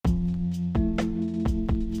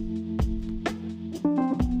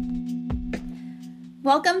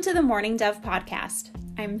Welcome to the Morning Dove podcast.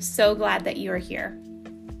 I'm so glad that you are here.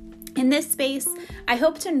 In this space, I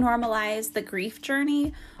hope to normalize the grief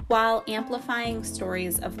journey while amplifying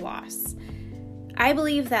stories of loss. I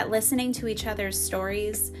believe that listening to each other's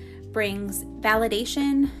stories brings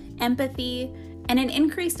validation, empathy, and an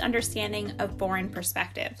increased understanding of foreign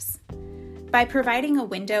perspectives. By providing a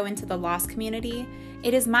window into the loss community,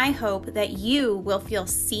 it is my hope that you will feel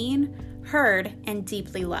seen, heard, and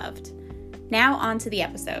deeply loved. Now on to the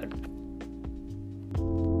episode.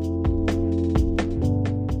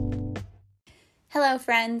 Hello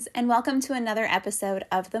friends, and welcome to another episode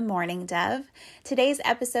of The Morning Dove. Today's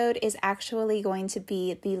episode is actually going to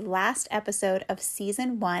be the last episode of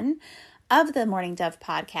season 1 of the Morning Dove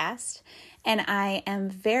podcast, and I am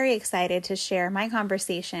very excited to share my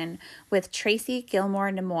conversation with Tracy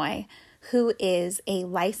Gilmour-Nimoy, who is a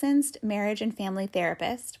licensed marriage and family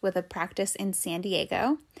therapist with a practice in San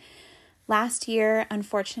Diego. Last year,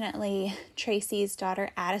 unfortunately, Tracy's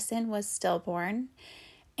daughter Addison was stillborn,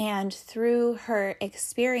 and through her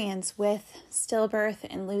experience with stillbirth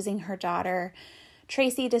and losing her daughter,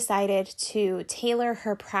 Tracy decided to tailor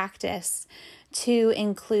her practice to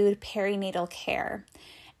include perinatal care.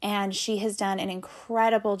 And she has done an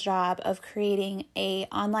incredible job of creating an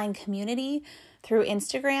online community through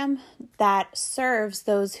Instagram that serves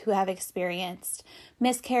those who have experienced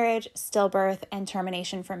miscarriage, stillbirth, and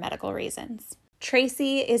termination for medical reasons.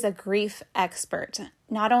 Tracy is a grief expert.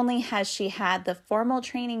 Not only has she had the formal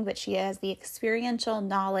training, but she has the experiential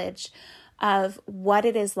knowledge of what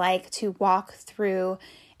it is like to walk through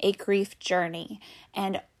a grief journey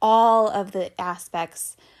and all of the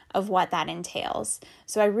aspects of what that entails.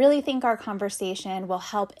 So I really think our conversation will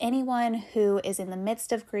help anyone who is in the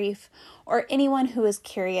midst of grief or anyone who is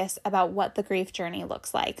curious about what the grief journey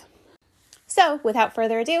looks like. So without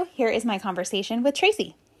further ado, here is my conversation with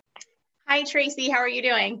Tracy. Hi, Tracy. How are you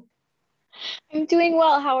doing? I'm doing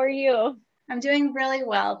well. How are you? I'm doing really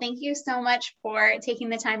well. Thank you so much for taking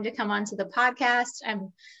the time to come onto the podcast.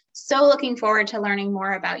 I'm so looking forward to learning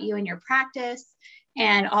more about you and your practice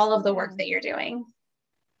and all of the work that you're doing.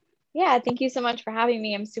 Yeah, thank you so much for having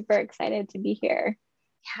me. I'm super excited to be here.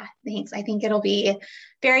 Yeah, thanks. I think it'll be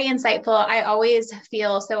very insightful. I always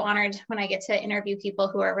feel so honored when I get to interview people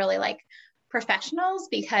who are really like professionals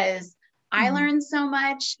because I learn so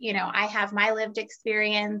much. You know, I have my lived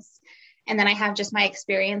experience and then I have just my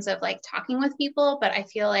experience of like talking with people, but I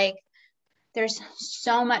feel like there's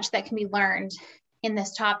so much that can be learned in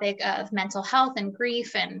this topic of mental health and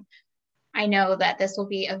grief. And I know that this will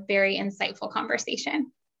be a very insightful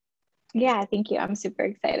conversation. Yeah, thank you. I'm super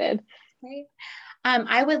excited. Great.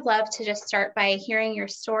 I would love to just start by hearing your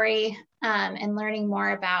story and learning more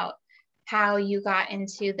about how you got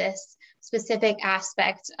into this specific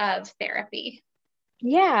aspect of therapy.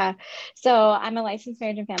 Yeah. So I'm a licensed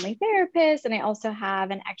marriage and family therapist, and I also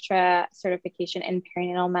have an extra certification in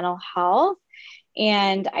perinatal mental health.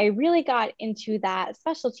 And I really got into that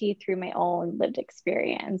specialty through my own lived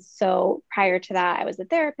experience. So prior to that, I was a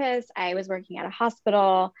therapist. I was working at a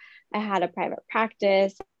hospital. I had a private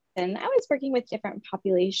practice, and I was working with different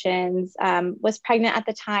populations, was pregnant at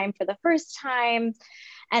the time for the first time.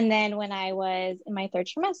 And then when I was in my third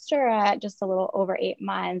trimester at just a little over 8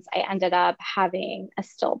 months, I ended up having a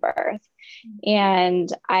stillbirth. And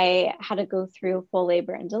I had to go through full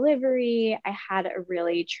labor and delivery. I had a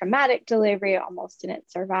really traumatic delivery, almost didn't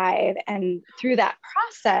survive. And through that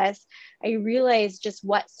process, I realized just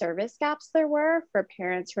what service gaps there were for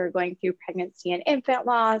parents who are going through pregnancy and infant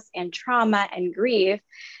loss and trauma and grief.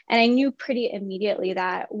 And I knew pretty immediately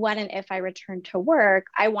that when and if I returned to work,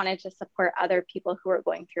 I wanted to support other people who were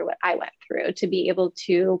going through what I went through to be able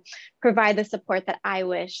to provide the support that I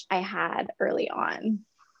wish I had early on.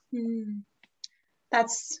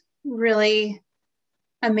 That's really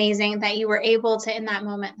amazing that you were able to, in that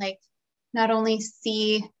moment, like not only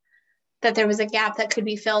see that there was a gap that could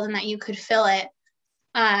be filled and that you could fill it,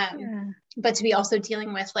 but to be also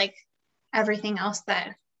dealing with like everything else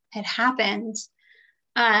that had happened.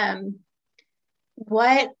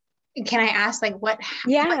 What can I ask, like what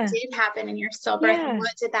did happen in your stillbirth and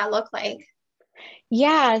what did that look like?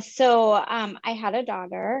 Yeah. So I had a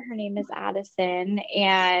daughter, her name is Addison,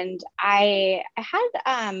 and I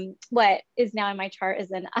had what is now in my chart is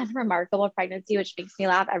an unremarkable pregnancy, which makes me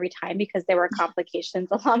laugh every time because there were complications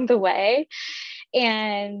along the way.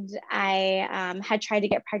 And I had tried to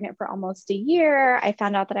get pregnant for almost a year. I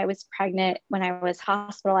found out that I was pregnant when I was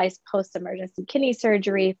hospitalized post-emergency kidney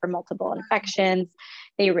surgery for multiple infections.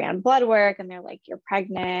 They ran blood work and they're like, you're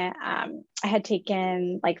pregnant. I had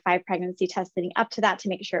taken like 5 pregnancy tests leading up to that to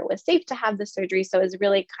make sure it was safe to have the surgery. So it was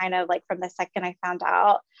really kind of like from the second I found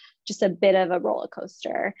out, just a bit of a roller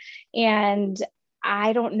coaster. And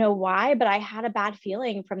I don't know why, but I had a bad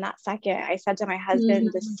feeling from that second. I said to my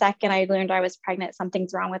husband, the second I learned I was pregnant,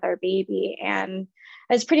 something's wrong with our baby. And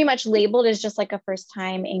I was pretty much labeled as just like a first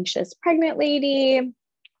time anxious pregnant lady.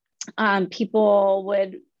 People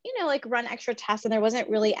would, like run extra tests and there wasn't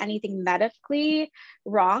really anything medically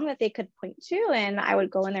wrong that they could point to. And I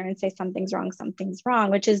would go in there and say, something's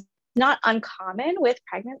wrong, which is not uncommon with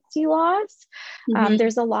pregnancy loss.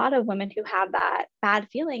 There's a lot of women who have that bad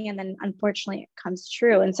feeling and then unfortunately it comes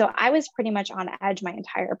true. And so I was pretty much on edge my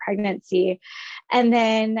entire pregnancy. And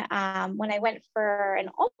then when I went for an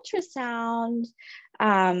ultrasound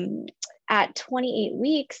at 28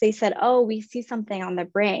 weeks, they said, oh, we see something on the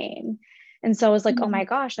brain. And so I was like, oh my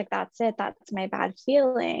gosh, like that's it. That's my bad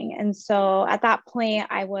feeling. And so at that point,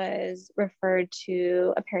 I was referred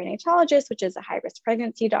to a perinatologist, which is a high risk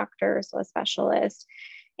pregnancy doctor, so a specialist.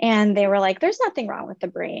 And they were like, there's nothing wrong with the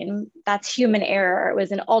brain. That's human error. It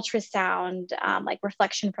was an ultrasound, like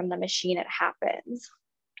reflection from the machine. It happens.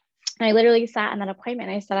 And I literally sat in that appointment.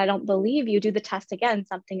 And I said, I don't believe you. Do the test again.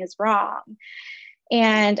 Something is wrong.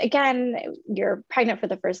 And again, you're pregnant for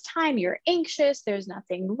the first time, you're anxious, there's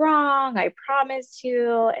nothing wrong, I promise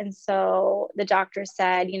you. And so the doctor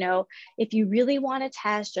said, if you really want to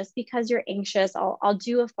test just because you're anxious, I'll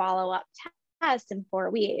do a follow-up test in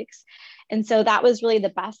 4 weeks. And so that was really the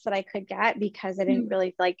best that I could get because I didn't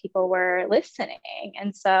really feel like people were listening.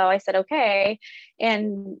 And so I said, okay.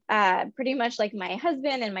 And pretty much like my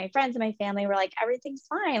husband and my friends and my family were like, everything's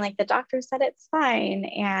fine. Like the doctor said it's fine.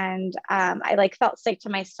 And I like felt sick to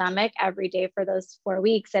my stomach every day for those 4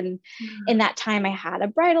 weeks. And in that time I had a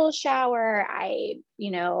bridal shower. I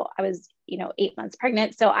was 8 months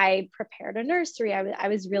pregnant. So I prepared a nursery. I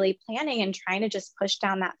was really planning and trying to just push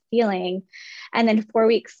down that feeling. And then 4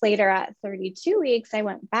 weeks later at 32 weeks, I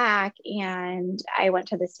went back and I went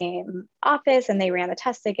to the same office and they ran the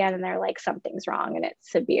test again. And they're like, something's wrong and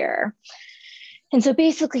it's severe. And so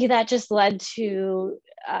basically that just led to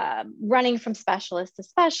running from specialist to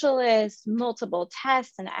specialist, multiple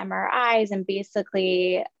tests and MRIs. And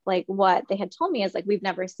basically like what they had told me is like, we've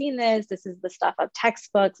never seen this. This is the stuff of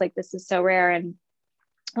textbooks. Like this is so rare. And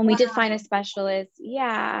when we did find a specialist,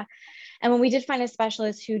 and when we did find a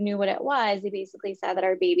specialist who knew what it was, they basically said that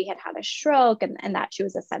our baby had had a stroke and that she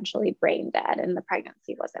was essentially brain dead and the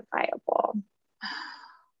pregnancy wasn't viable.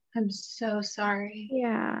 I'm so sorry.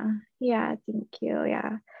 Yeah, thank you.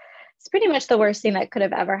 Yeah. It's pretty much the worst thing that could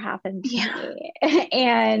have ever happened to me.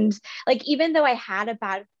 And like, even though I had a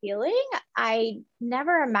bad feeling, I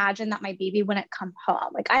never imagined that my baby wouldn't come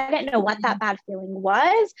home. Like, I didn't know what that bad feeling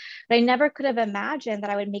was, but I never could have imagined that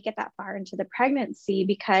I would make it that far into the pregnancy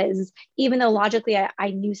because even though logically I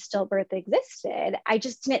knew stillbirth existed, I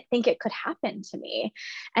just didn't think it could happen to me.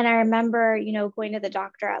 And I remember, going to the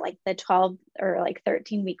doctor at like the 12 or like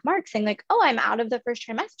 13 week mark saying like, oh, I'm out of the first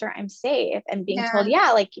trimester. I'm safe. And being told,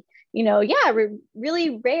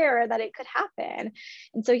 really rare that it could happen.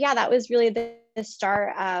 And so, that was really the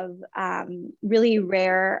start of really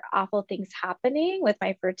rare, awful things happening with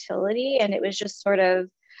my fertility. And it was just sort of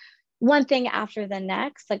one thing after the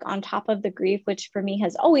next, like on top of the grief, which for me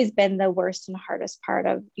has always been the worst and hardest part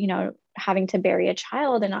of, having to bury a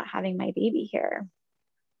child and not having my baby here.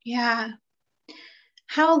 Yeah.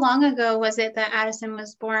 How long ago was it that Addison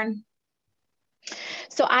was born?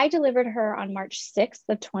 So I delivered her on March 6th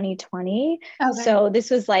of 2020. Okay. So this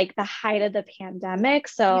was like the height of the pandemic.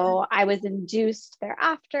 So I was induced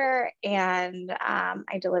thereafter and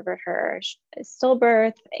I delivered her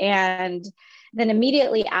stillbirth. And then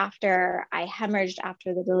immediately after I hemorrhaged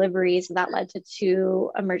after the delivery. So that led to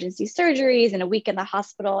 2 emergency surgeries and a week in the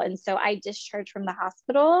hospital. And so I discharged from the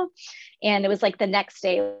hospital and it was like the next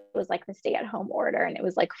day was like the stay at home order. And it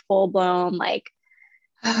was like full blown, like,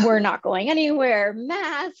 we're not going anywhere,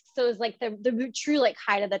 masks. So it was like the true like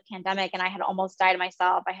height of the pandemic. And I had almost died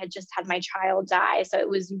myself. I had just had my child die. So it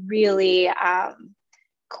was really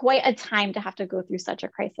quite a time to have to go through such a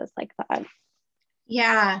crisis like that.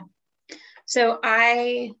 Yeah. So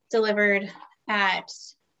I delivered on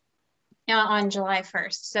July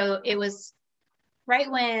 1st. So it was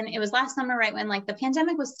last summer, right when like the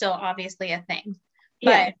pandemic was still obviously a thing.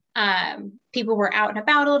 But people were out and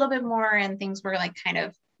about a little bit more and things were like kind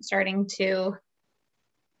of starting to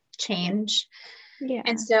change. Yeah.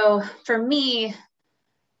 And so for me,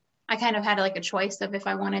 I kind of had like a choice of if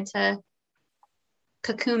I wanted to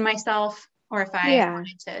cocoon myself or if I Yeah.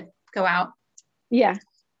 wanted to go out. Yeah.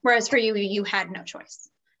 Whereas for you, you had no choice,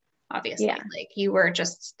 obviously. Yeah. Like you were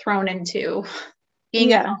just thrown into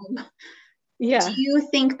being at Yeah. home. Do Yeah. you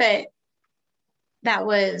think that that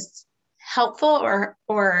was helpful,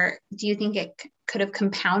 or do you think it could have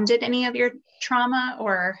compounded any of your trauma,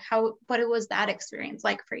 or what was that experience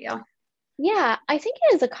like for you? Yeah, I think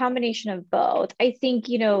it is a combination of both. I think,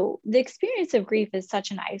 the experience of grief is such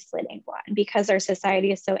an isolating one because our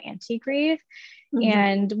society is so anti-grief Mm-hmm.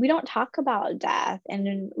 and we don't talk about death,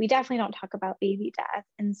 and we definitely don't talk about baby death.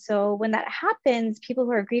 And so when that happens, people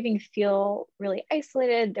who are grieving feel really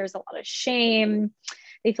isolated. There's a lot of shame.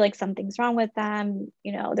 They feel like something's wrong with them.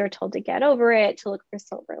 They're told to get over it, to look for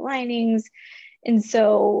silver linings. And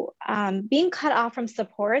so being cut off from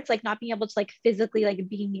supports, like not being able to like physically like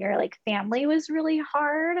be near like family was really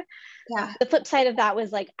hard. Yeah. The flip side of that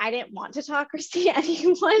was like I didn't want to talk or see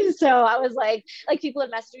anyone. So I was like people would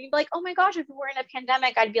message me like, oh my gosh, if we were in a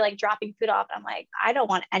pandemic, I'd be like dropping food off. And I'm like, I don't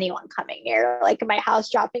want anyone coming near like my house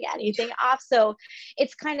dropping anything off. So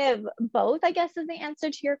it's kind of both, I guess, is the answer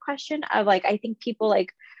to your question of like, I think people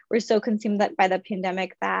like were so consumed by the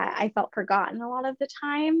pandemic that I felt forgotten a lot of the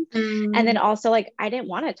time. And then Mm, also like I didn't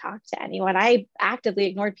want to talk to anyone. I actively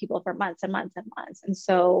ignored people for months and months and months. And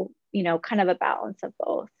so, kind of a balance of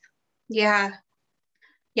both. yeah.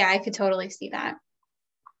 Yeah, I could totally see that.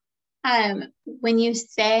 When you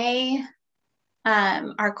say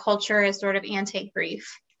our culture is sort of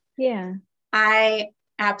anti-grief, Yeah. I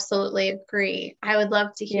absolutely agree. I would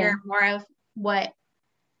love to Yeah. hear more of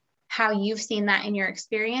how you've seen that in your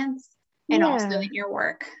experience and also Yeah. in your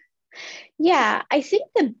work. Yeah. I think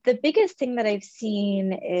the biggest thing that I've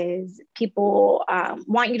seen is people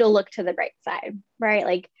want you to look to the bright side, right?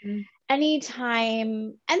 Like Mm.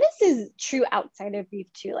 anytime, and this is true outside of grief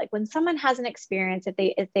too, like when someone has an experience,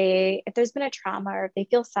 if there's been a trauma or if they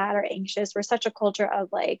feel sad or anxious, we're such a culture of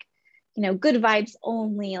like, good vibes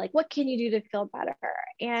only, like what can you do to feel better?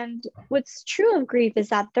 And what's true of grief is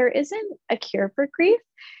that there isn't a cure for grief.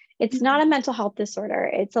 It's not a mental health disorder,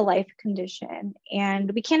 it's a life condition,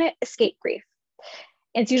 and we can't escape grief.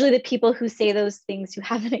 It's usually the people who say those things who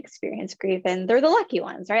haven't experienced grief, and they're the lucky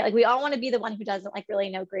ones, right? Like we all want to be the one who doesn't like really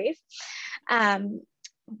know grief. Um,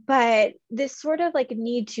 but this sort of like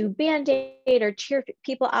need to band-aid or cheer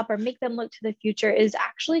people up or make them look to the future is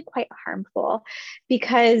actually quite harmful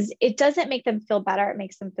because it doesn't make them feel better, it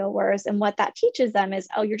makes them feel worse. And what that teaches them is,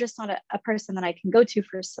 oh, you're just not a person that I can go to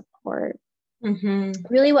for support.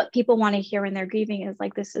 Mm-hmm. Really what people want to hear when they're grieving is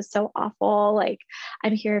like, this is so awful, like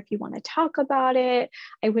I'm here if you want to talk about it,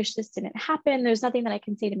 I wish this didn't happen, there's nothing that I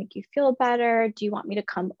can say to make you feel better, do you want me to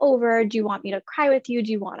come over, do you want me to cry with you,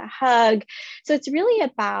 do you want a hug? So it's really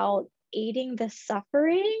about aiding the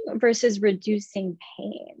suffering versus reducing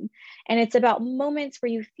pain. And it's about moments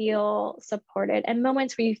where you feel supported and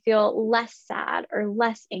moments where you feel less sad or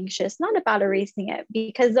less anxious, not about erasing it,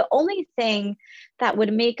 because the only thing that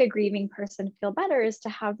would make a grieving person feel better is to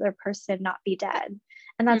have their person not be dead.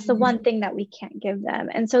 And that's the one Mm-hmm. thing that we can't give them.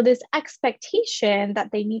 And so this expectation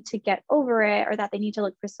that they need to get over it or that they need to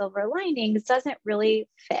look for silver linings doesn't really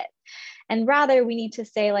fit. And rather, we need to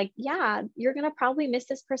say, like, yeah, you're going to probably miss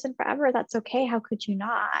this person forever. That's okay. How could you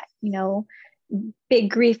not? Big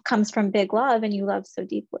grief comes from big love, and you love so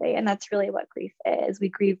deeply. And that's really what grief is. We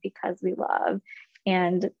grieve because we love.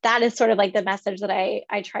 And that is sort of like the message that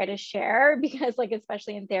I try to share, because like,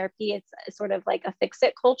 especially in therapy, it's sort of like a fix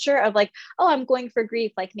it culture of like, oh, I'm going for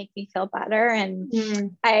grief, like make me feel better. And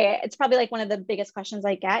Mm. it's probably like one of the biggest questions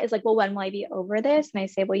I get is like, well, when will I be over this? And I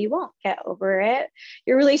say, well, you won't get over it.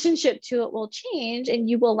 Your relationship to it will change and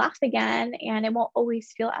you will laugh again and it won't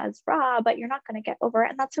always feel as raw, but you're not going to get over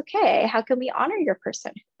it. And that's okay. How can we honor your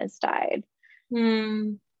person who has died?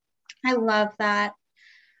 Mm. I love that.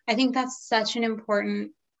 I think that's such an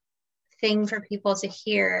important thing for people to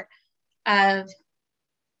hear of,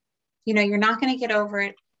 you're not going to get over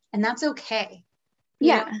it and that's okay.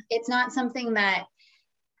 Yeah. It's not something that,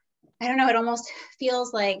 I don't know, it almost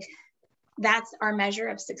feels like that's our measure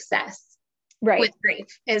of success with Right. grief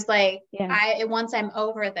is like, Yeah. once I'm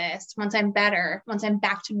over this, once I'm better, once I'm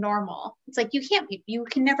back to normal, it's like, you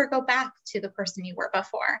can never go back to the person you were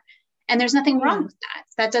before. And there's nothing wrong Yeah. with that.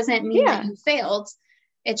 That doesn't mean that Yeah. you failed.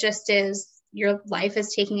 It just is your life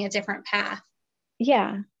is taking a different path.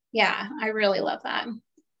 Yeah. Yeah, I really love that.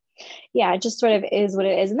 Yeah, it just sort of is what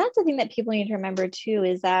it is. And that's the thing that people need to remember too,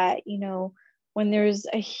 is that, when there's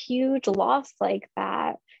a huge loss like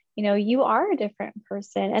that, you are a different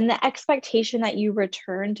person. And the expectation that you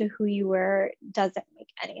return to who you were doesn't make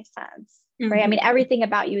any sense. Right. I mean, Mm-hmm. everything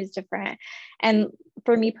about you is different. And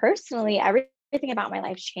for me personally, everything about my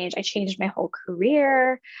life changed. I changed my whole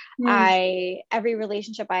career. Mm. Every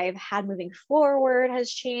relationship I've had moving forward has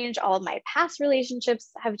changed. All of my past relationships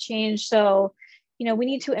have changed. So, we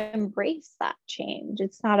need to embrace that change.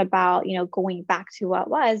 It's not about, going back to what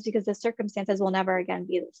was, because the circumstances will never again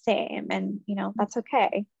be the same. And, that's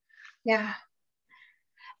okay. Yeah.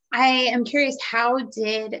 I am curious,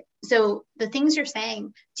 so the things you're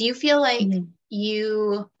saying, do you feel like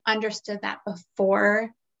you understood that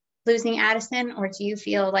before losing Addison, or do you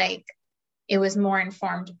feel like it was more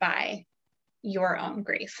informed by your own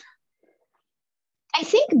grief? I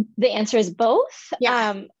think the answer is both.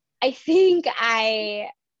 Yeah. I think I,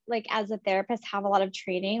 like, as a therapist, have a lot of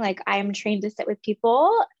training. Like, I'm trained to sit with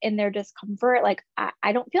people in their discomfort. Like,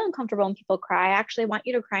 I don't feel uncomfortable when people cry. I actually want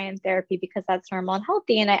you to cry in therapy because that's normal and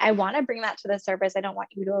healthy. And I want to bring that to the surface. I don't want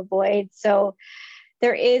you to avoid. So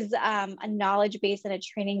there is a knowledge base and a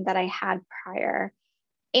training that I had prior.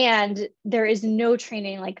 And there is no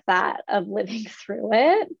training like that of living through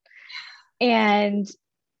it. And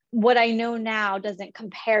what I know now doesn't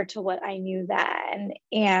compare to what I knew then.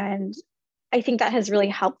 And I think that has really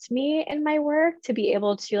helped me in my work to be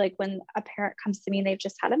able to, like, when a parent comes to me and they've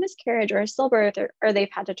just had a miscarriage or a stillbirth, or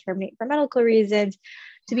they've had to terminate for medical reasons,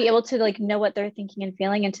 to be able to, like, know what they're thinking and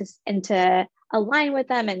feeling, and to align with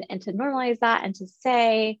them, and to normalize that, and to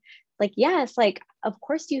say, like, yes, like, of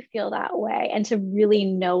course you feel that way. And to really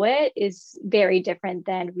know it is very different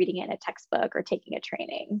than reading it in a textbook or taking a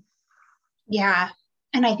training. Yeah.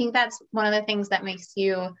 And I think that's one of the things that makes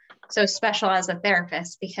you so special as a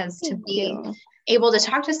therapist, because to be able to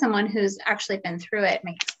talk to someone who's actually been through it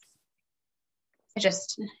makes it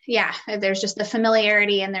just, yeah, there's just the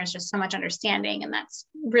familiarity and there's just so much understanding, and that's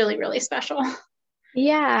really, really special.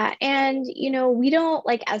 Yeah. And, we don't,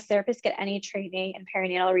 like, as therapists, get any training in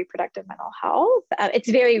perinatal reproductive mental health.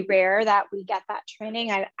 It's very rare that we get that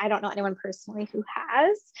training. I don't know anyone personally who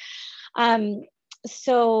has.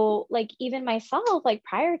 So, like, even myself, like,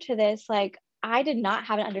 prior to this, like, I did not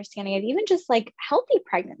have an understanding of even just, like, healthy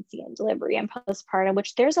pregnancy and delivery and postpartum,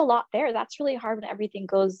 which there's a lot there. That's really hard when everything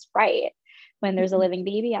goes right, when there's a living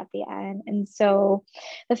baby at the end. And so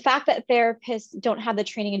the fact that therapists don't have the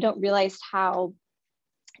training and don't realize how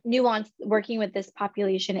nuanced working with this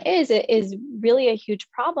population is really a huge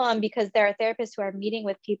problem, because there are therapists who are meeting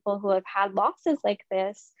with people who have had losses like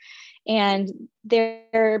this, and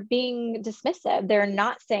they're being dismissive. They're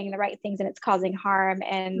not saying the right things, and it's causing harm.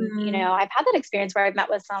 And, I've had that experience where I've met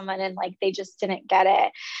with someone and, like, they just didn't get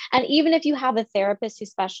it. And even if you have a therapist who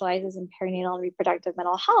specializes in perinatal and reproductive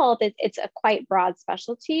mental health, it's a quite broad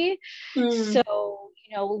specialty. So,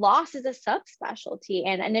 loss is a subspecialty.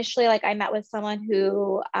 And initially, like, I met with someone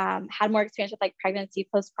who had more experience with, like, pregnancy,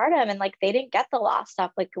 postpartum, and, like, they didn't get the loss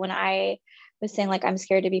stuff. Like, when I was saying, like, I'm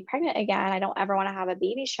scared to be pregnant again, I don't ever want to have a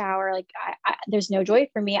baby shower, like, there's no joy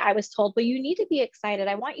for me, I was told, well, you need to be excited.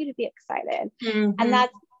 I want you to be excited. And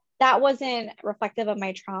that wasn't reflective of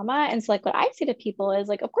my trauma. And so, like, what I say to people is,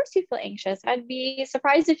 like, of course you feel anxious. I'd be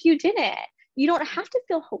surprised if you didn't. You don't have to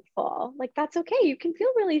feel hopeful. Like, that's okay. You can feel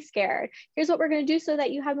really scared. Here's what we're going to do so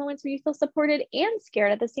that you have moments where you feel supported and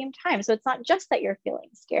scared at the same time. So it's not just that you're feeling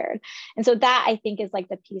scared. And so that, I think, is, like,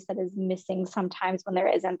 the piece that is missing sometimes when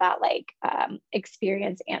there isn't that, like,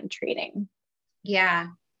 experience and training. Yeah,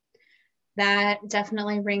 that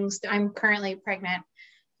definitely rings. I'm currently pregnant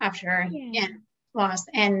after loss,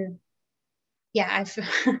 and yeah,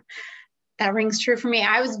 that rings true for me.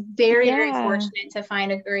 I was very, very fortunate to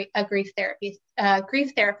find a grief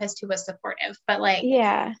therapist who was supportive, but, like,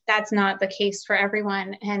 that's not the case for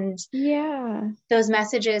everyone. And those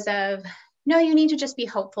messages of, no, you need to just be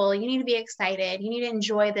hopeful. You need to be excited. You need to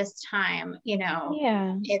enjoy this time.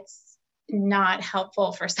 It's not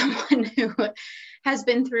helpful for someone who has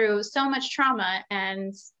been through so much trauma,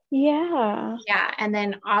 and and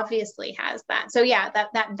then obviously has that. So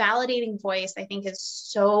that validating voice, I think, is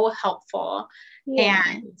so helpful.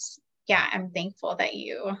 And I'm thankful that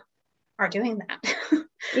you are doing that.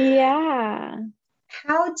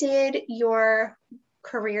 How did your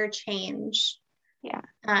career change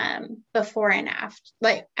before and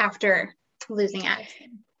after losing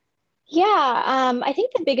Addison? I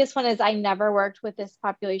think the biggest one is I never worked with this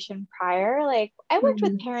population prior. Like, I worked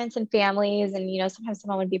with parents and families, and, sometimes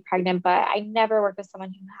someone would be pregnant, but I never worked with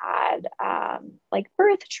someone who had like,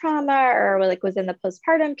 birth trauma, or, like, was in the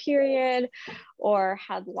postpartum period or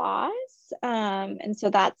had loss. And so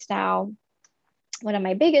that's now one of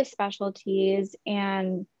my biggest specialties.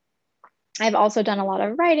 And I've also done a lot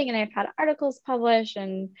of writing, and I've had articles published.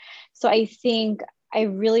 And so I think I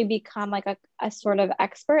really become, like, a sort of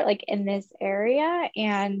expert, like, in this area.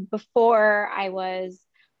 And before, I was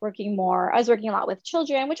I was working a lot with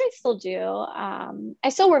children, which I still do. I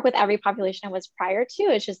still work with every population I was prior to.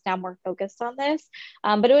 It's just now more focused on this.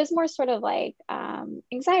 But it was more sort of like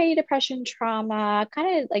anxiety, depression, trauma,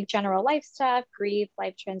 kind of like general life stuff, grief,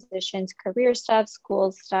 life transitions, career stuff,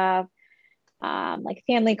 school stuff, like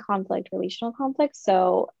family conflict, relational conflict.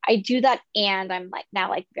 So I do that, and I'm like now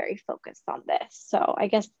like very focused on this. So I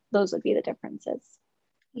guess those would be the differences.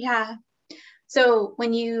 Yeah. So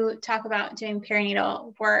when you talk about doing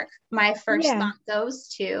perinatal work, my first Yeah. thought goes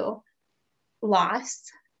to loss.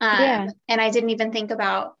 Yeah. And I didn't even think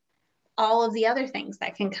about all of the other things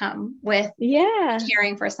that can come with Yeah.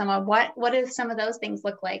 caring for someone. What do some of those things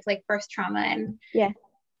look like birth trauma? And Yeah.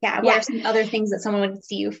 yeah, what are Yeah. some other things that someone would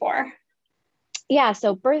see you for? Yeah.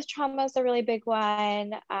 So birth trauma is a really big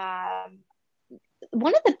one.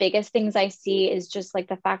 One of the biggest things I see is just like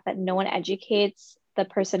the fact that no one educates the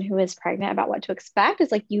person who is pregnant about what to expect.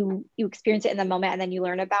 Is like you experience it in the moment and then you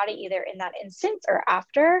learn about it either in that instance or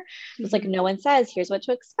after. It's like no one says, here's what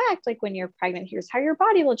to expect. Like when you're pregnant, here's how your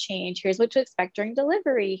body will change. Here's what to expect during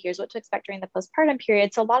delivery. Here's what to expect during the postpartum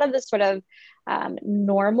period. So a lot of this sort of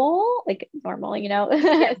normal,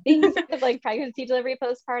 Yeah. things of like pregnancy, delivery,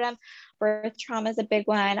 postpartum, birth trauma is a big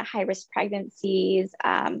one, high risk pregnancies,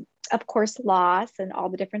 of course, loss and all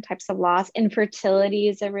the different types of loss. Infertility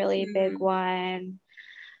is a really big one.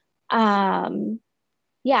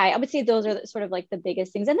 Yeah, I would say those are sort of like the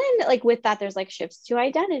biggest things. And then like with that, there's like shifts to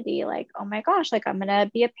identity, like, oh my gosh, like I'm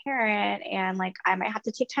gonna be a parent and like I might have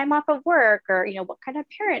to take time off of work, or what kind of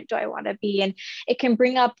parent do I want to be? And it can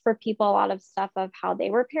bring up for people a lot of stuff of how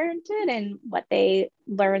they were parented and what they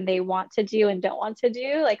learn they want to do and don't want to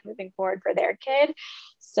do, like moving forward for their kid.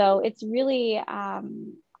 So it's really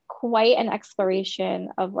quite an exploration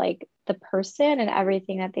of like the person and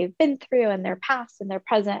everything that they've been through and their past and their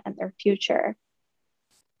present and their future.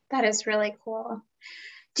 That is really cool.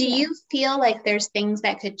 Do Yeah. you feel like there's things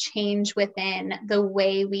that could change within the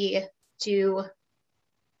way we do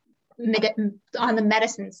on the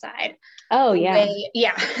medicine side? Oh, yeah.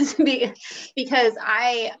 Yeah, because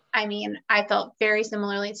I mean, I felt very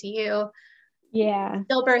similarly to you. Yeah.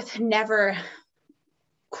 Stillbirth never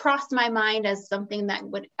crossed my mind as something that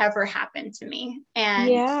would ever happen to me. And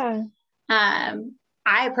Yeah.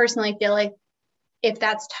 I personally feel like if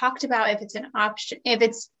that's talked about, if it's an option, if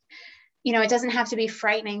it's, it doesn't have to be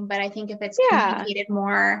frightening, but I think if it's Yeah. communicated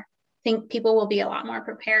more, I think people will be a lot more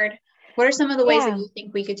prepared. What are some of the ways that Yeah. you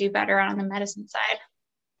think we could do better on the medicine side?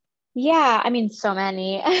 Yeah. I mean, so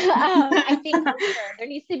many. I think for sure there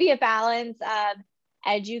needs to be a balance of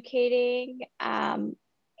educating and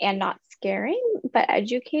not scaring, but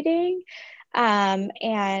educating.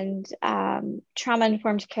 And trauma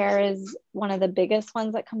informed care is one of the biggest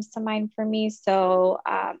ones that comes to mind for me. So,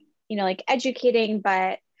 like educating,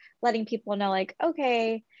 but letting people know, like,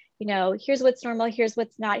 okay, here's what's normal, here's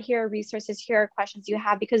what's not, here are resources, here are questions you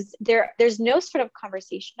have, because there's no sort of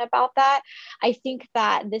conversation about that. I think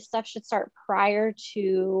that this stuff should start prior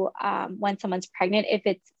to when someone's pregnant, if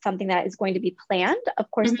it's something that is going to be planned.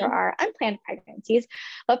 Of course, there are unplanned pregnancies,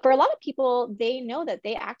 but for a lot of people, they know that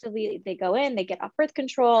they go in, they get off birth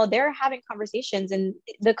control, they're having conversations, and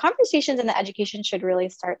the conversations and the education should really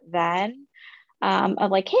start then. Of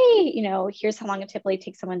like, hey, here's how long it typically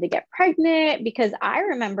takes someone to get pregnant. Because I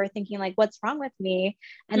remember thinking like, what's wrong with me?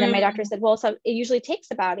 And then my doctor said, well, so it usually takes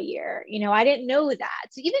about a year. I didn't know that.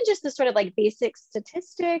 So even just the sort of like basic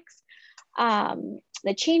statistics,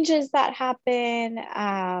 the changes that happen,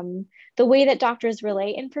 the way that doctors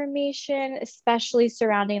relay information, especially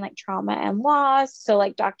surrounding like trauma and loss. So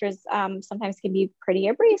like doctors sometimes can be pretty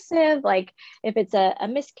abrasive. Like if it's a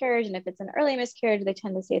miscarriage, and if it's an early miscarriage, they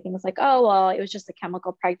tend to say things like, oh, well, it was just a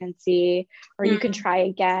chemical pregnancy, or you can try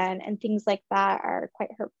again. And things like that are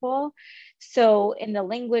quite hurtful. So in the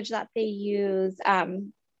language that they use,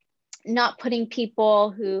 not putting people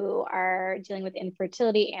who are dealing with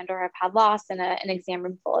infertility and or have had loss in an exam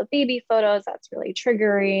room full of baby photos, that's really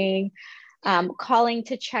triggering. Calling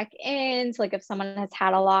to check in. So like if someone has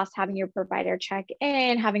had a loss, having your provider check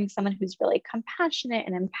in, having someone who's really compassionate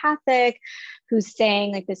and empathic, who's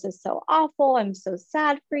saying like, this is so awful, I'm so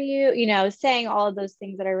sad for you, saying all of those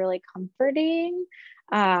things that are really comforting.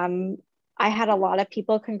 I had a lot of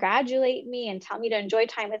people congratulate me and tell me to enjoy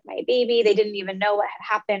time with my baby. They didn't even know what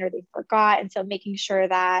had happened, or they forgot. And so making sure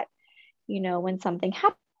that, when something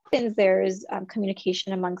happens, there's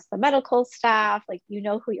communication amongst the medical staff, like,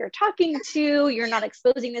 who you're talking to, you're not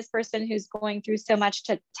exposing this person who's going through so much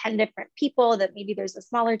to 10 different people, that maybe there's a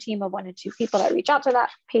smaller team of 1 or 2 people that reach out to that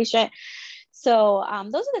patient. So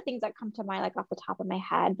those are the things that come to mind, like off the top of my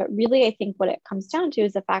head. But really, I think what it comes down to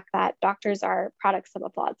is the fact that doctors are products of a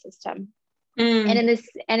flawed system. And Mm.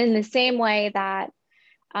 in the same way that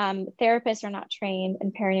therapists are not trained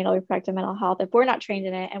in perinatal reproductive mental health, if we're not trained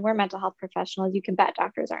in it and we're mental health professionals, you can bet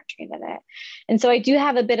doctors aren't trained in it. And so I do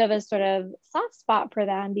have a bit of a sort of soft spot for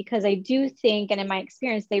them, because I do think, and in my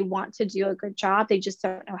experience, they want to do a good job. They just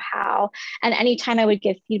don't know how. And anytime I would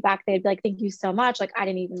give feedback, they'd be like, thank you so much. Like, I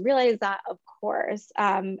didn't even realize that, of course.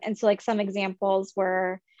 And so like some examples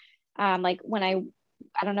were like when I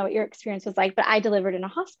don't know what your experience was like, but I delivered in a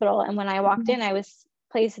hospital. And when I walked in, I was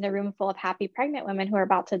placed in a room full of happy pregnant women who are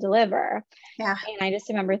about to deliver. Yeah. And I just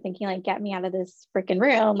remember thinking, like, get me out of this freaking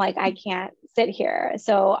room. Like, I can't sit here.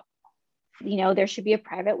 So, there should be a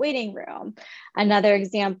private waiting room. Another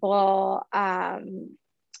example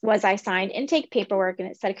was I signed intake paperwork and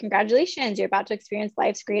it said, congratulations, you're about to experience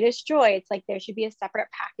life's greatest joy. It's like there should be a separate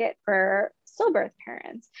packet for stillbirth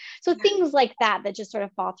parents. So things like that just sort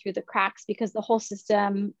of fall through the cracks, because the whole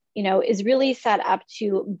system, is really set up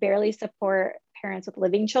to barely support parents with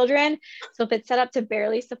living children. So if it's set up to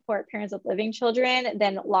barely support parents with living children,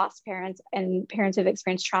 then lost parents and parents who've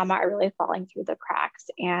experienced trauma are really falling through the cracks.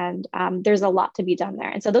 And there's a lot to be done there.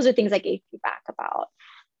 And so those are things I gave feedback about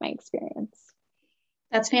my experience.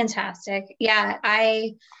 That's fantastic. Yeah,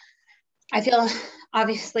 I feel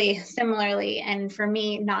obviously similarly. And for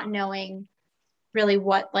me, not knowing really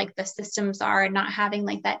what like the systems are and not having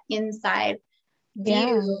like that inside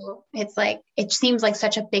view, it's like, it seems like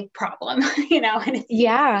such a big problem, and it seems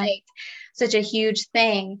like such a huge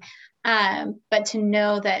thing. But to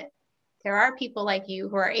know that there are people like you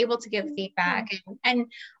who are able to give feedback,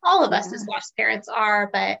 and all of us as lost parents are,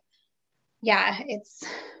 but yeah, it's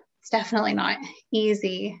definitely not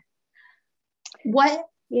easy. What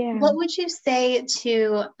would you say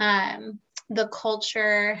to the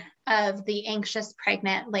culture of the anxious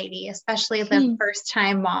pregnant lady, especially the first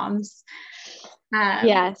time moms?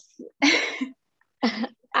 Yes.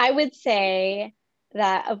 I would say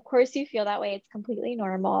that, of course, you feel that way. It's completely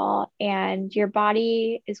normal. And your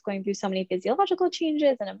body is going through so many physiological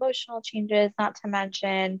changes and emotional changes, not to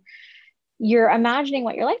mention you're imagining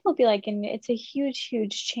what your life will be like. And it's a huge,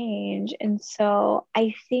 huge change. And so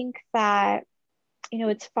I think that,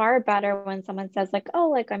 it's far better when someone says like,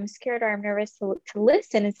 oh, like I'm scared or I'm nervous, to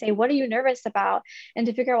listen and say, what are you nervous about? And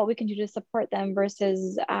to figure out what we can do to support them,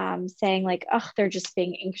 versus saying like, oh, they're just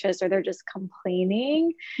being anxious or they're just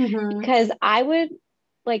complaining. Because I would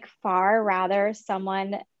like far rather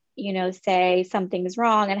someone, say something's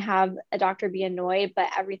wrong and have a doctor be annoyed,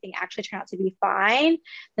 but everything actually turn out to be fine,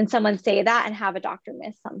 than someone say that and have a doctor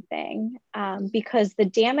miss something. Because the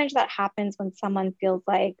damage that happens when someone feels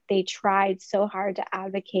like they tried so hard to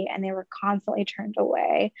advocate and they were constantly turned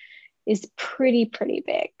away is pretty, pretty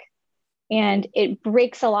big. And it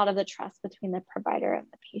breaks a lot of the trust between the provider and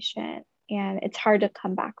the patient. And it's hard to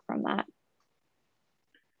come back from that.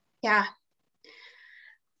 Yeah.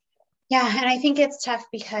 Yeah. And I think it's tough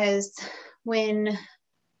because when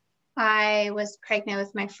I was pregnant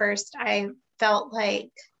with my first, I felt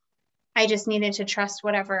like I just needed to trust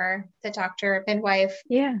whatever the doctor, midwife,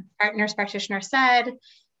 nurse practitioner said.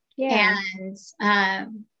 And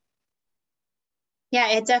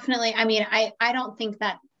it definitely, I mean, I don't think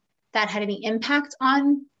that had any impact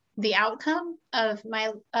on the outcome of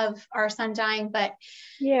our son dying, but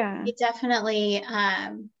it definitely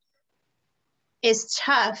is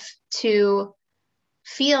tough to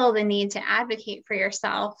feel the need to advocate for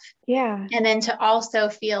yourself. And then to also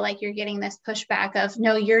feel like you're getting this pushback of,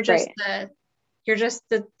 no, you're just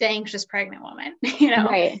the anxious pregnant woman,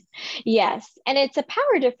 Right. Yes. And it's a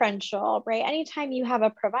power differential, right? Anytime you have a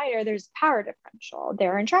provider, there's power differential.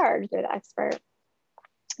 They're in charge, they're the expert.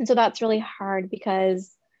 And so that's really hard,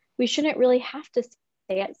 because we shouldn't really have to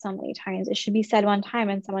say it so many times. It should be said one time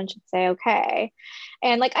and someone should say, okay.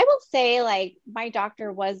 And like, I will say, like, my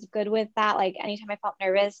doctor was good with that. Like, anytime I felt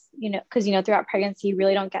nervous, because, throughout pregnancy, you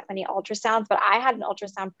really don't get many ultrasounds, but I had an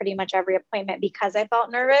ultrasound pretty much every appointment because I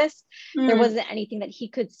felt nervous. There wasn't anything that he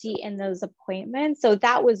could see in those appointments. So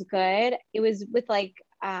that was good. It was with like,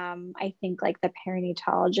 I think like the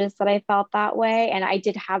perinatologist that I felt that way. And I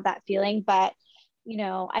did have that feeling, but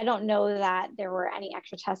I don't know that there were any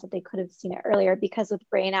extra tests that they could have seen it earlier, because with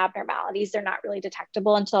brain abnormalities, they're not really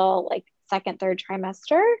detectable until like second, third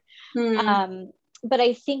trimester. But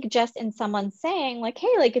I think just in someone saying like,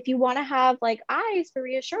 hey, like if you want to have like eyes for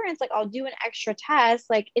reassurance, like I'll do an extra test,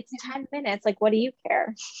 like it's 10 minutes, like what do you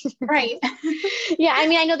care? Right. Yeah, I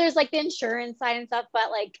mean, I know there's like the insurance side and stuff,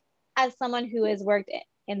 but like as someone who has worked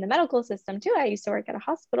in the medical system too, I used to work at a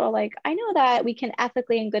hospital, like I know that we can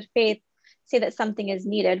ethically in good faith say that something is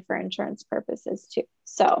needed for insurance purposes too.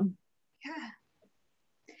 So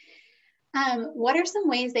what are some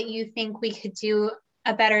ways that you think we could do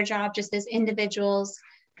a better job just as individuals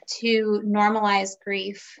to normalize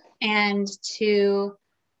grief and to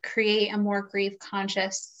create a more grief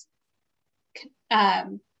conscious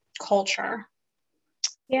culture.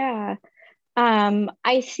 Yeah.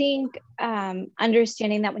 I think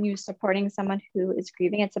understanding that when you're supporting someone who is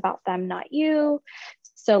grieving, it's about them, not you.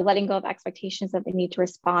 So letting go of expectations that they need to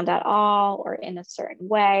respond at all or in a certain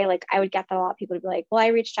way. Like I would get that a lot of people would be like, well, I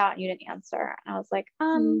reached out and you didn't answer. And I was like,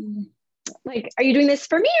 are you doing this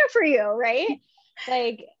for me or for you? Right.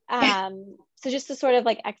 Like, so just the sort of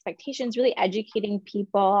like expectations, really educating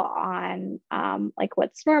people on like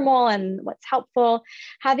what's normal and what's helpful,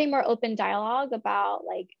 having more open dialogue about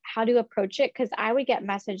like how to approach it. Cause I would get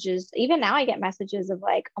messages, even now I get messages of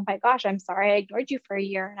like, oh my gosh, I'm sorry I ignored you for a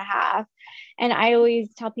year and a half. And I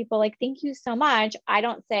always tell people like, thank you so much. I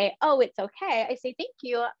don't say, oh, it's okay. I say, thank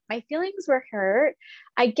you. My feelings were hurt.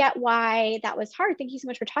 I get why that was hard. Thank you so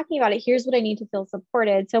much for talking about it. Here's what I need to feel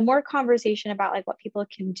supported. So more conversation about like what people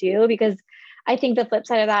can do, because I think the flip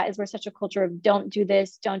side of that is we're such a culture of don't do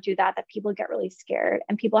this, don't do that, that people get really scared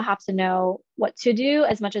and people have to know what to do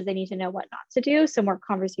as much as they need to know what not to do. So more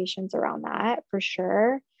conversations around that for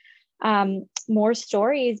sure. More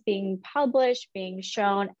stories being published, being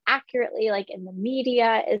shown accurately, like in the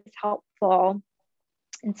media is helpful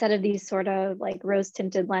instead of these sort of like rose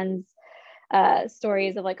tinted lens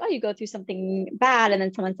stories of like, oh, you go through something bad and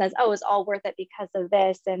then someone says, oh, it's all worth it because of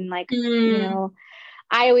this. And like, you know,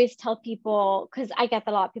 I always tell people, because I get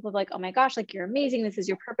that a lot of people are like, oh my gosh, like you're amazing. This is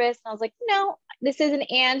your purpose. And I was like, no, this is an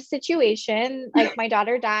and situation. Like my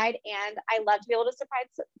daughter died and I love to be able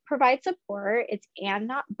to provide support. It's and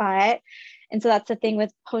not but. And so that's the thing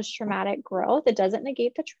with post-traumatic growth. It doesn't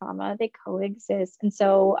negate the trauma. They coexist. And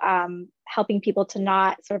so helping people to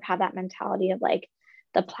not sort of have that mentality of like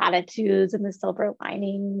the platitudes and the silver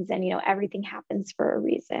linings and, you know, everything happens for a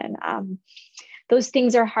reason. Those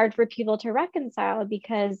things are hard for people to reconcile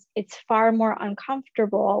because it's far more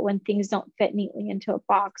uncomfortable when things don't fit neatly into a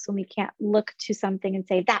box, when we can't look to something and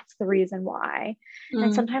say, that's the reason why.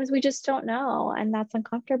 And sometimes we just don't know. And that's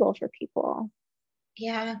uncomfortable for people.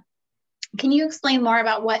 Yeah. Can you explain more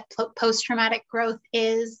about what post-traumatic growth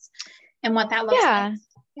is and what that looks like?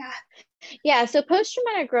 Yeah. So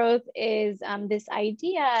post-traumatic growth is this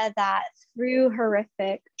idea that through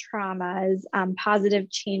horrific traumas, positive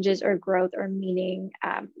changes or growth or meaning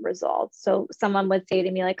results. So someone would say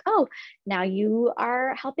to me like, oh, now you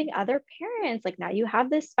are helping other parents. Like now you have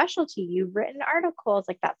this specialty, you've written articles,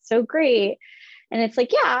 like that's so great. And it's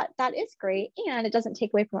like, yeah, that is great. And it doesn't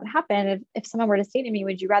take away from what happened. If someone were to say to me,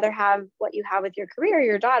 would you rather have what you have with your career or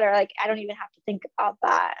your daughter? Like, I don't even have to think about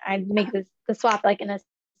that. I'd make the swap like in a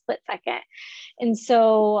split second. And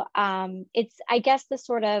so it's, I guess, the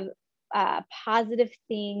sort of positive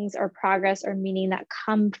things or progress or meaning that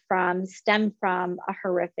stem from a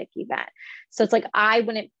horrific event. So it's like, I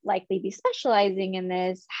wouldn't likely be specializing in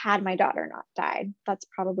this had my daughter not died. That's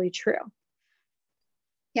probably true.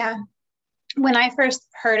 Yeah. When I first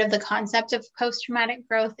heard of the concept of post-traumatic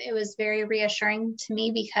growth, it was very reassuring to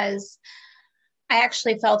me because I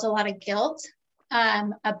actually felt a lot of guilt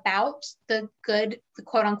about the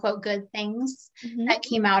quote unquote good things that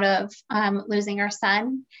came out of losing our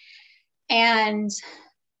son. And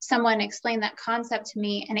someone explained that concept to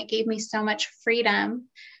me and it gave me so much freedom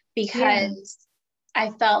because I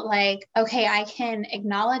felt like, okay, I can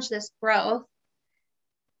acknowledge this growth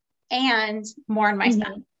and mourn my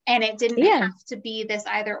son. And it didn't have to be this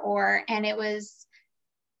either or. And it was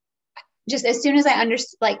just as soon as I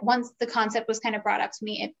understood, like once the concept was kind of brought up to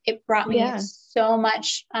me, it brought me so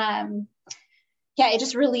much, it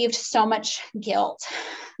just relieved so much guilt.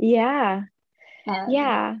 Yeah.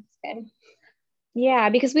 Yeah,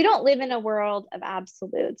 because we don't live in a world of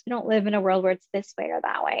absolutes. We don't live in a world where it's this way or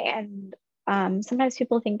that way. And sometimes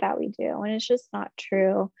people think that we do, and it's just not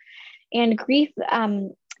true. And grief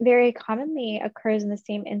very commonly occurs in the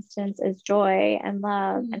same instance as joy and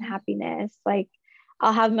love and happiness. Like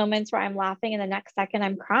I'll have moments where I'm laughing and the next second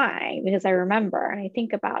I'm crying because I remember and I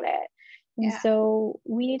think about it. And so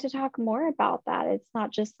we need to talk more about that. It's not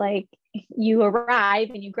just like you arrive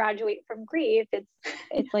and you graduate from grief.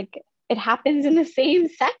 It's like it happens in the same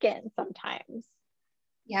second sometimes.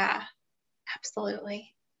 Yeah,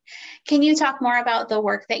 absolutely. Can you talk more about the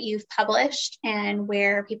work that you've published and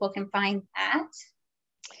where people can find that?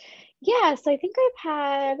 Yeah, so I think I've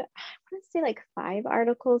had, I want to say like 5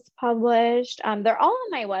 articles published. They're all on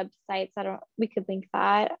my website, so we could link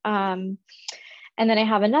that. And then I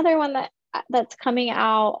have another one that's coming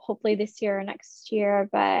out hopefully this year or next year,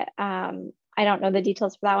 but I don't know the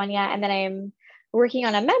details for that one yet. And then I'm working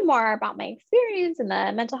on a memoir about my experience in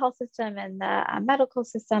the mental health system and the medical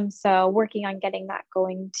system. So working on getting that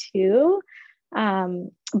going too.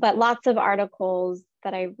 But lots of articles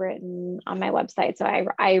that I've written on my website. So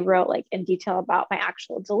I wrote like in detail about my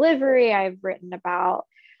actual delivery. I've written about,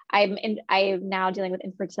 I am now dealing with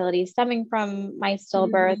infertility stemming from my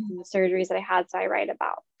stillbirth and the surgeries that I had. So I write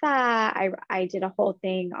about that. I did a whole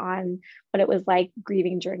thing on what it was like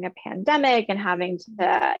grieving during a pandemic and having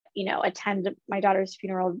to, attend my daughter's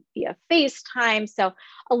funeral via FaceTime. So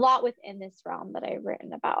a lot within this realm that I've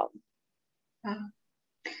written about. Wow.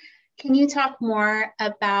 Can you talk more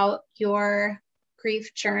about your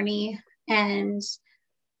grief journey and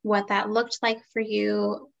what that looked like for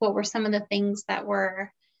you? What were some of the things that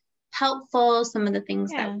were helpful, some of the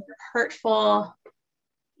things that were hurtful?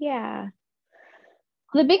 Yeah.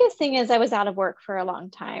 The biggest thing is I was out of work for a long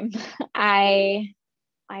time. I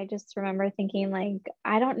just remember thinking like,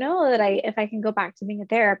 I don't know that if I can go back to being a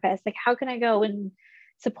therapist, like how can I go and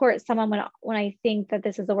support someone when I think that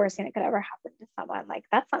this is the worst thing that could ever happen to someone? Like,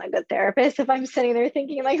 that's not a good therapist if I'm sitting there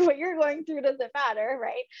thinking like what you're going through doesn't matter,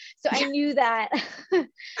 right? So I knew that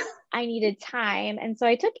I needed time. And so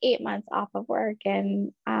I took 8 months off of work.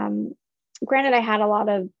 And granted, I had a lot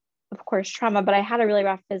of course, trauma, but I had a really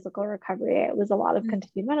rough physical recovery. It was a lot of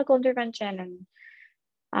continued medical intervention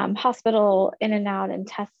and hospital in and out and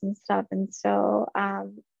tests and stuff. And so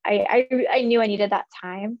I knew I needed that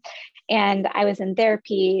time. And I was in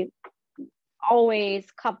therapy, always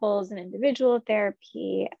couples and individual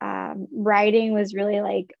therapy. Writing was really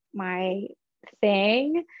like my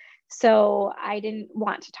thing. So I didn't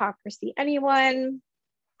want to talk or see anyone.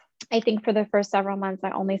 I think for the first several months,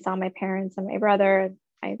 I only saw my parents and my brother.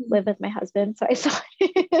 I live with my husband, so I saw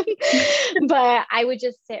him, but I would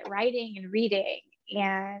just sit writing and reading,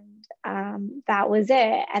 and that was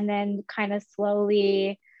it. And then kind of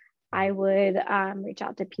slowly I would reach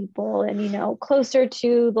out to people, and, closer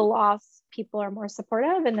to the loss, people are more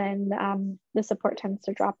supportive, and then the support tends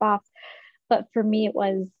to drop off. But for me, it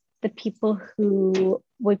was the people who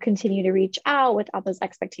would continue to reach out with all those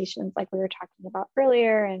expectations, like we were talking about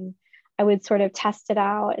earlier. And I would sort of test it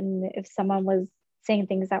out. And if someone was saying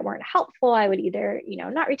things that weren't helpful, I would either,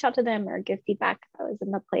 not reach out to them or give feedback if I was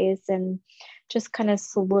in the place, and just kind of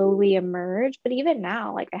slowly emerge. But even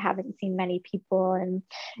now, like I haven't seen many people, and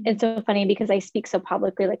it's so funny because I speak so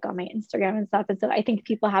publicly, like on my Instagram and stuff. And so I think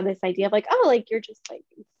people have this idea of like, oh, like you're just like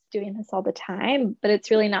doing this all the time, but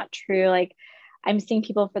it's really not true. Like I'm seeing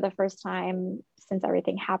people for the first time since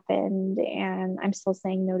everything happened, and I'm still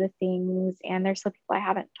saying no to things, and there's still people I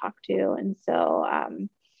haven't talked to. And so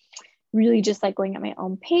really just like going at my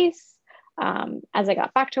own pace. As I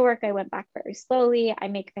got back to work, I went back very slowly. I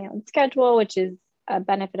make my own schedule, which is a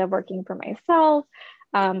benefit of working for myself.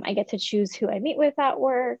 I get to choose who I meet with at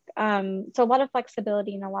work. So a lot of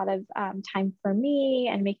flexibility and a lot of time for me,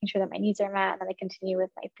 and making sure that my needs are met, and then I continue with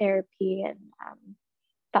my therapy. And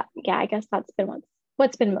I guess that's been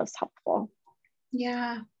what's been most helpful.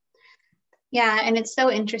 Yeah. And it's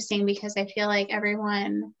so interesting because I feel like every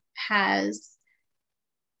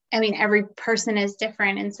person is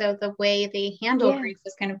different. And so the way they handle grief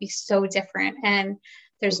is going to be so different. And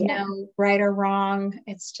there's no right or wrong.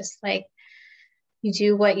 It's just like you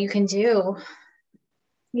do what you can do.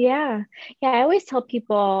 Yeah. I always tell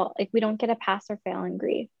people like we don't get a pass or fail in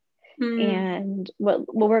grief. And what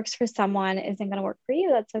works for someone isn't going to work for you.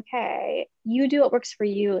 That's okay. You do what works for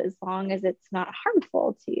you as long as it's not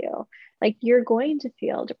harmful to you. Like you're going to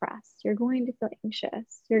feel depressed. You're going to feel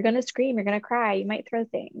anxious. You're going to scream. You're going to cry. You might throw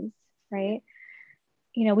things, right?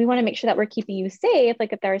 We want to make sure that we're keeping you safe.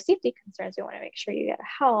 Like if there are safety concerns, we want to make sure you get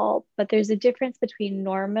help. But there's a difference between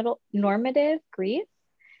normative grief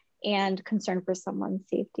and concern for someone's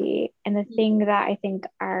safety. And the thing that I think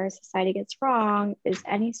our society gets wrong is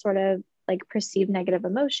any sort of like perceived negative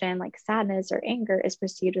emotion, like sadness or anger, is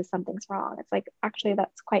perceived as something's wrong. It's like, actually,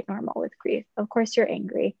 that's quite normal with grief. Of course, you're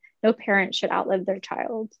angry. No parent should outlive their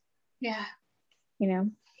child. Yeah.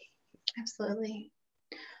 Absolutely.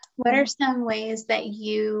 What are some ways that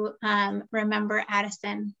you remember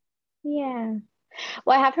Addison? Yeah.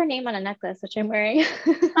 Well, I have her name on a necklace, which I'm wearing.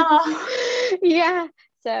 Oh. Yeah.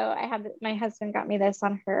 So I have, my husband got me this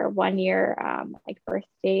on her 1 year birth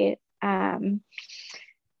date.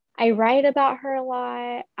 I write about her a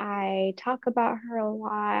lot. I talk about her a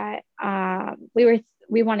lot.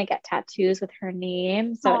 We want to get tattoos with her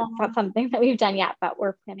name. So It's not something that we've done yet, but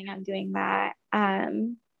we're planning on doing that.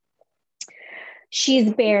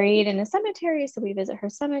 She's buried in a cemetery, so we visit her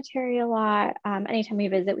cemetery a lot. Anytime we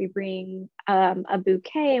visit, we bring a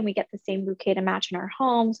bouquet, and we get the same bouquet to match in our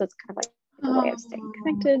home. So it's kind of like a way of staying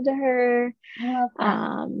connected to her.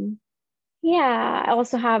 Yeah, I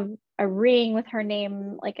also have a ring with her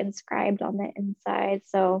name like inscribed on the inside.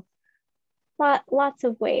 So lots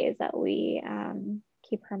of ways that we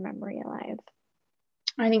keep her memory alive.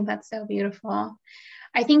 I think that's so beautiful.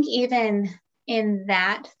 I think even in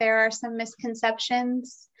that, there are some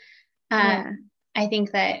misconceptions. Yeah. I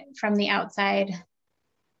think that from the outside,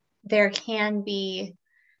 there can be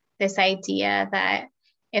this idea that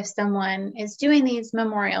if someone is doing these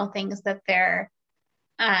memorial things, that they're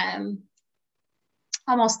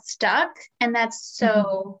almost stuck. And that's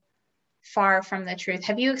so far from the truth.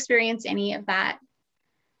 Have you experienced any of that?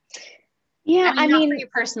 Yeah, I mean, not for you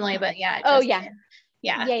personally, but yeah. Oh, yeah.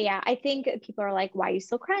 Yeah. Yeah. I think people are like, why are you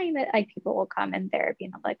still crying? That like people will come in therapy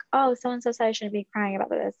and I'm like, oh, so-and-so said I shouldn't be crying about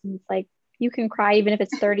this. And it's like, you can cry even if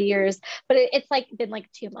it's 30 years, but it's like been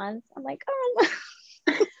like 2 months. I'm like, oh.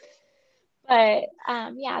 But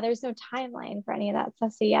yeah, there's no timeline for any of that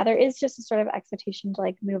stuff. So yeah, there is just a sort of expectation to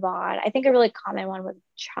like move on. I think a really common one with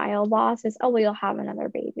child loss is, oh, well, you'll have another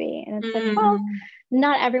baby. And it's like, well,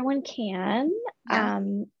 not everyone can. Yeah.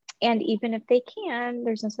 And even if they can,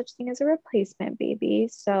 there's no such thing as a replacement baby.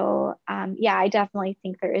 So yeah, I definitely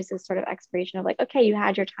think there is this sort of expiration of like, okay, you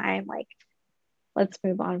had your time, like, let's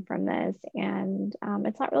move on from this. And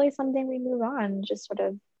it's not really something we move on, it just sort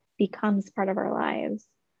of becomes part of our lives.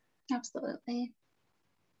 Absolutely.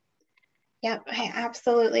 Yep, I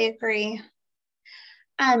absolutely agree.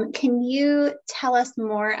 Can you tell us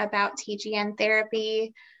more about TGN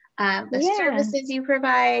therapy, the services you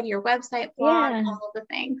provide, your website, blog, all of the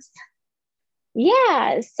things?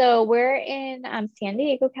 Yeah, so we're in San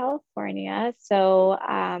Diego, California. So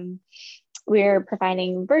we're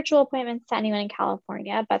providing virtual appointments to anyone in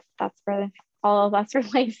California, but that's for all of us are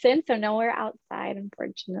licensed, so nowhere outside,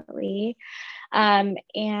 unfortunately. And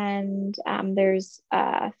there's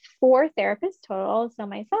 4 therapists total, so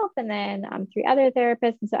myself and then 3 other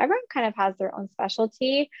therapists, and so everyone kind of has their own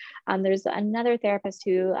specialty. There's another therapist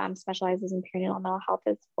who specializes in perinatal mental health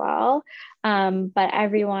as well, but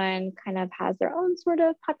everyone kind of has their own sort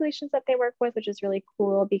of populations that they work with, which is really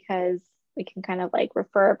cool because we can kind of like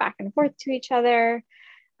refer back and forth to each other.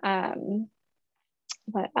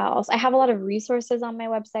 What else? I have a lot of resources on my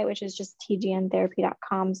website, which is just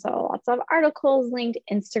tgntherapy.com. So lots of articles, linked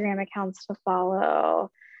Instagram accounts to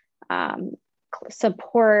follow,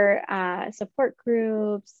 support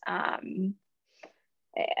groups,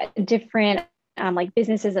 different like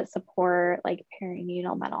businesses that support like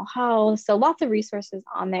perinatal mental health. So lots of resources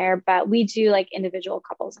on there, but we do like individual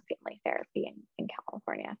couples and family therapy in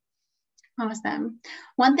California. Awesome.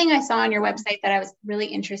 One thing I saw on your website that I was really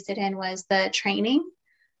interested in was the training.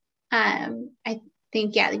 I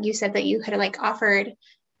think, yeah, you said that you had like offered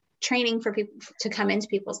training for people to come into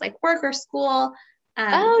people's like work or school.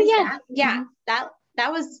 Yeah. That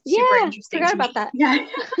was super interesting. Forgot about that. Yeah.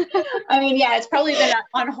 I mean, yeah, it's probably been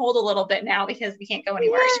on hold a little bit now because we can't go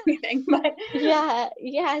anywhere or anything, but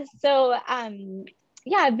yeah. So,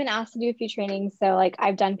 yeah, I've been asked to do a few trainings. So like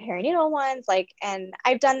I've done perinatal ones, like, and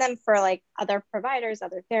I've done them for like other providers,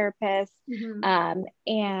 other therapists.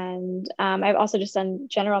 And I've also just done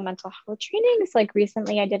general mental health trainings. Like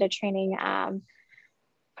recently I did a training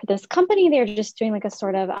for this company. They're just doing like a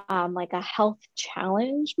sort of like a health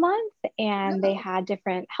challenge month. And they had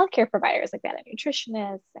different healthcare providers, like they had a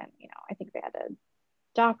nutritionist and, I think they had a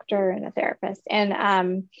doctor and a therapist.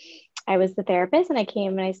 And I was the therapist and I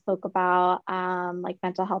came and I spoke about like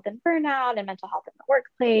mental health and burnout and mental health in the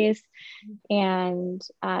workplace. And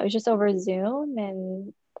it was just over Zoom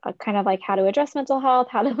and kind of like how to address mental health,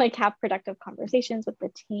 how to like have productive conversations with the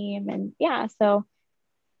team. And so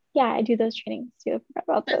I do those trainings too. I forgot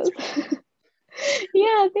about those.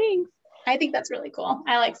 Yeah, thanks. I think that's really cool.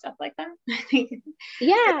 I like stuff like that. I think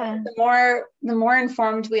the more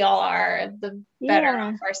informed we all are, the better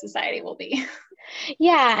off our society will be.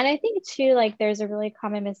 Yeah. And I think too, like there's a really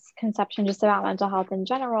common misconception just about mental health in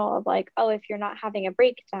general of like, oh, if you're not having a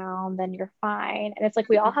breakdown, then you're fine. And it's like,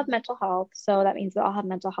 we all have mental health. So that means we all have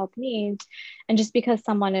mental health needs. And just because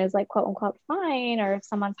someone is like, quote unquote, fine, or if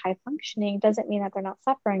someone's high functioning, doesn't mean that they're not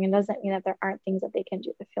suffering and doesn't mean that there aren't things that they can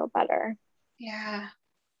do to feel better. Yeah.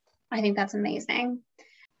 I think that's amazing.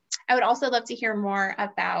 I would also love to hear more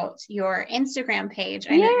about your Instagram page.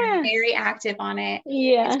 I know you're very active on it.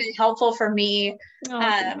 It's been helpful for me.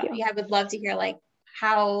 I would love to hear like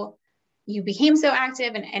how you became so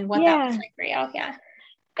active and what that was like for you. Yeah.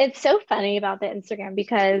 It's so funny about the Instagram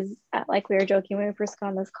because like we were joking when we first got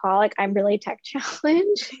on this call, like I'm really tech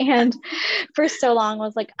challenged and for so long I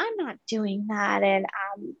was like, I'm not doing that. And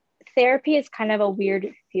therapy is kind of a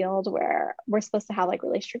weird field where we're supposed to have like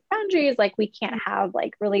really strict boundaries. Like we can't have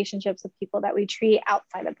like relationships with people that we treat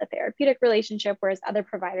outside of the therapeutic relationship. Whereas other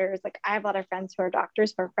providers, like I have a lot of friends who are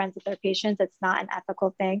doctors who are friends with their patients. It's not an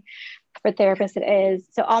ethical thing. For therapists, it is.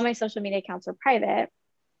 So all my social media accounts are private.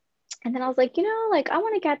 And then I was like, like I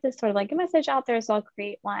want to get this sort of like a message out there. So I'll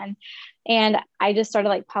create one. And I just started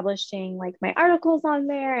like publishing like my articles on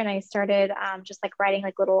there. And I started just like writing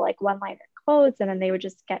like little like one-liner quotes, and then they would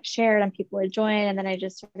just get shared and people would join. And then I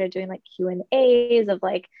just started doing like Q&As of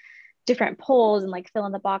like different polls and like fill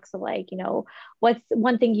in the box of like, what's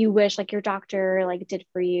one thing you wish like your doctor like did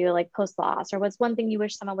for you like post loss, or what's one thing you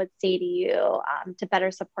wish someone would say to you to better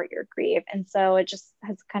support your grief. And so it just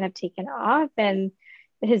has kind of taken off, and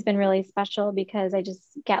it has been really special because I just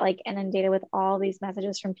get like inundated with all these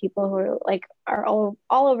messages from people who like are all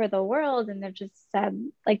over the world. And they've just said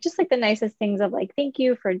like, just like the nicest things of like, thank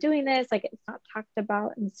you for doing this. Like it's not talked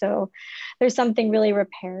about. And so there's something really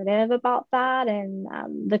reparative about that. And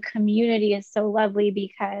the community is so lovely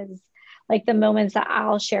because like the moments that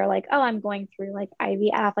I'll share, like, oh, I'm going through like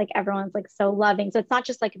IVF, like everyone's like so loving. So it's not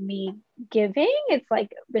just like me giving, it's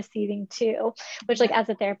like receiving too, which like as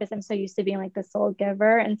a therapist, I'm so used to being like the sole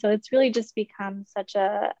giver. And so it's really just become such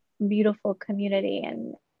a beautiful community,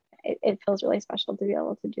 and it feels really special to be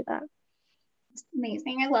able to do that. It's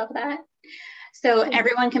amazing. I love that. So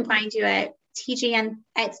everyone can find you at TGN,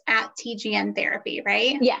 it's at TGN Therapy,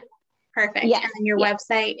 right? Yeah. Perfect. Yes. And then your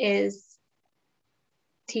website is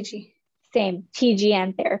Same,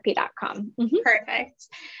 tgntherapy.com. Mm-hmm. Perfect.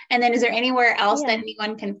 And then is there anywhere else that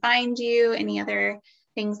anyone can find you? Any other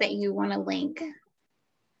things that you want to link?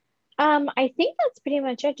 I think that's pretty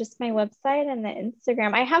much it. Just my website and the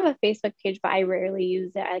Instagram. I have a Facebook page, but I rarely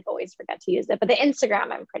use it. I always forget to use it. But the Instagram,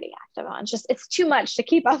 I'm pretty active on. It's too much to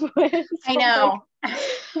keep up with. So I know. I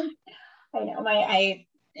know.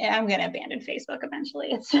 I'm going to abandon Facebook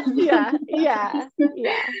eventually.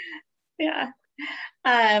 Yeah.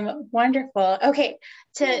 Wonderful. Okay.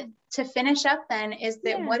 To finish up then,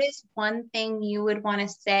 what is one thing you would want to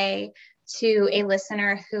say to a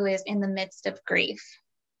listener who is in the midst of grief?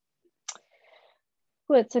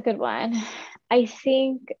 Oh, it's a good one. I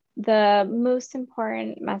think the most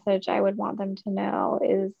important message I would want them to know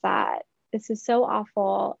is that this is so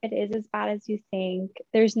awful. It is as bad as you think.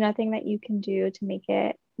 There's nothing that you can do to make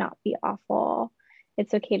it not be awful.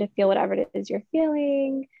 It's okay to feel whatever it is you're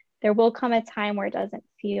feeling. There will come a time where it doesn't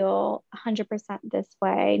feel 100% this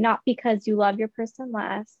way, not because you love your person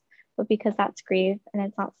less, but because that's grief and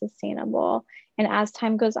it's not sustainable. And as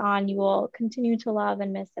time goes on, you will continue to love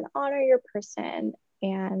and miss and honor your person.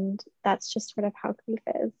 And that's just sort of how grief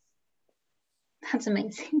is. That's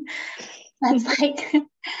amazing. That's like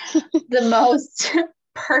the most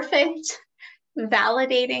perfect,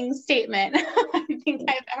 validating statement I think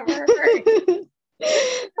I've ever heard.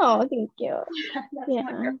 Oh, thank you. That's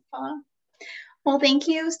wonderful. Well, thank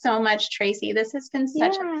you so much, Tracy. This has been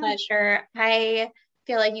such a pleasure. I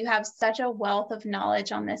feel like you have such a wealth of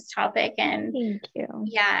knowledge on this topic, and thank you.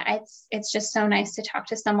 Yeah, it's just so nice to talk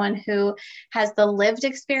to someone who has the lived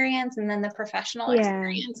experience and then the professional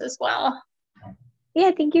experience as well. Yeah,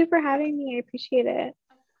 thank you for having me. I appreciate it.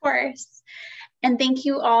 Of course. And thank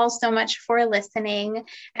you all so much for listening.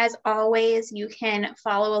 As always, you can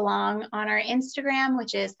follow along on our Instagram,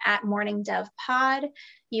 which is at Morning Dove Pod.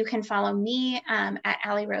 You can follow me at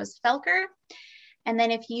Allie Rose Felker. And then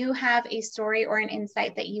if you have a story or an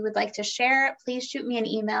insight that you would like to share, please shoot me an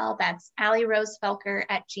email. That's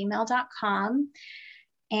allierosefelker@gmail.com.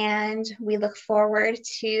 And we look forward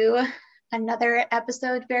to another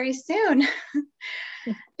episode very soon.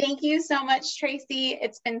 Thank you so much, Tracy.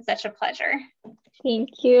 It's been such a pleasure.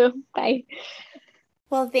 Thank you. Bye.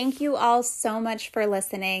 Well, thank you all so much for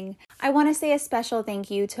listening. I want to say a special thank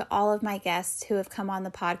you to all of my guests who have come on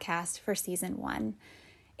the podcast for season 1.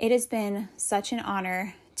 It has been such an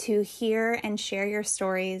honor to hear and share your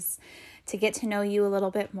stories, to get to know you a little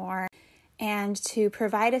bit more, and to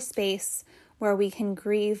provide a space where we can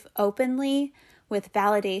grieve openly with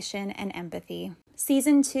validation and empathy.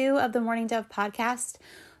 Season 2 of the Morning Dove podcast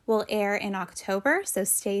will air in October, so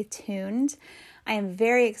stay tuned. I am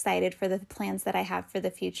very excited for the plans that I have for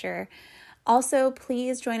the future. Also,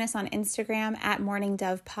 please join us on Instagram at Morning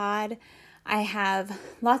Dove Pod. I have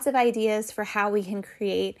lots of ideas for how we can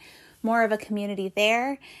create more of a community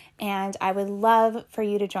there, and I would love for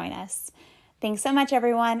you to join us. Thanks so much,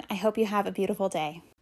 everyone. I hope you have a beautiful day.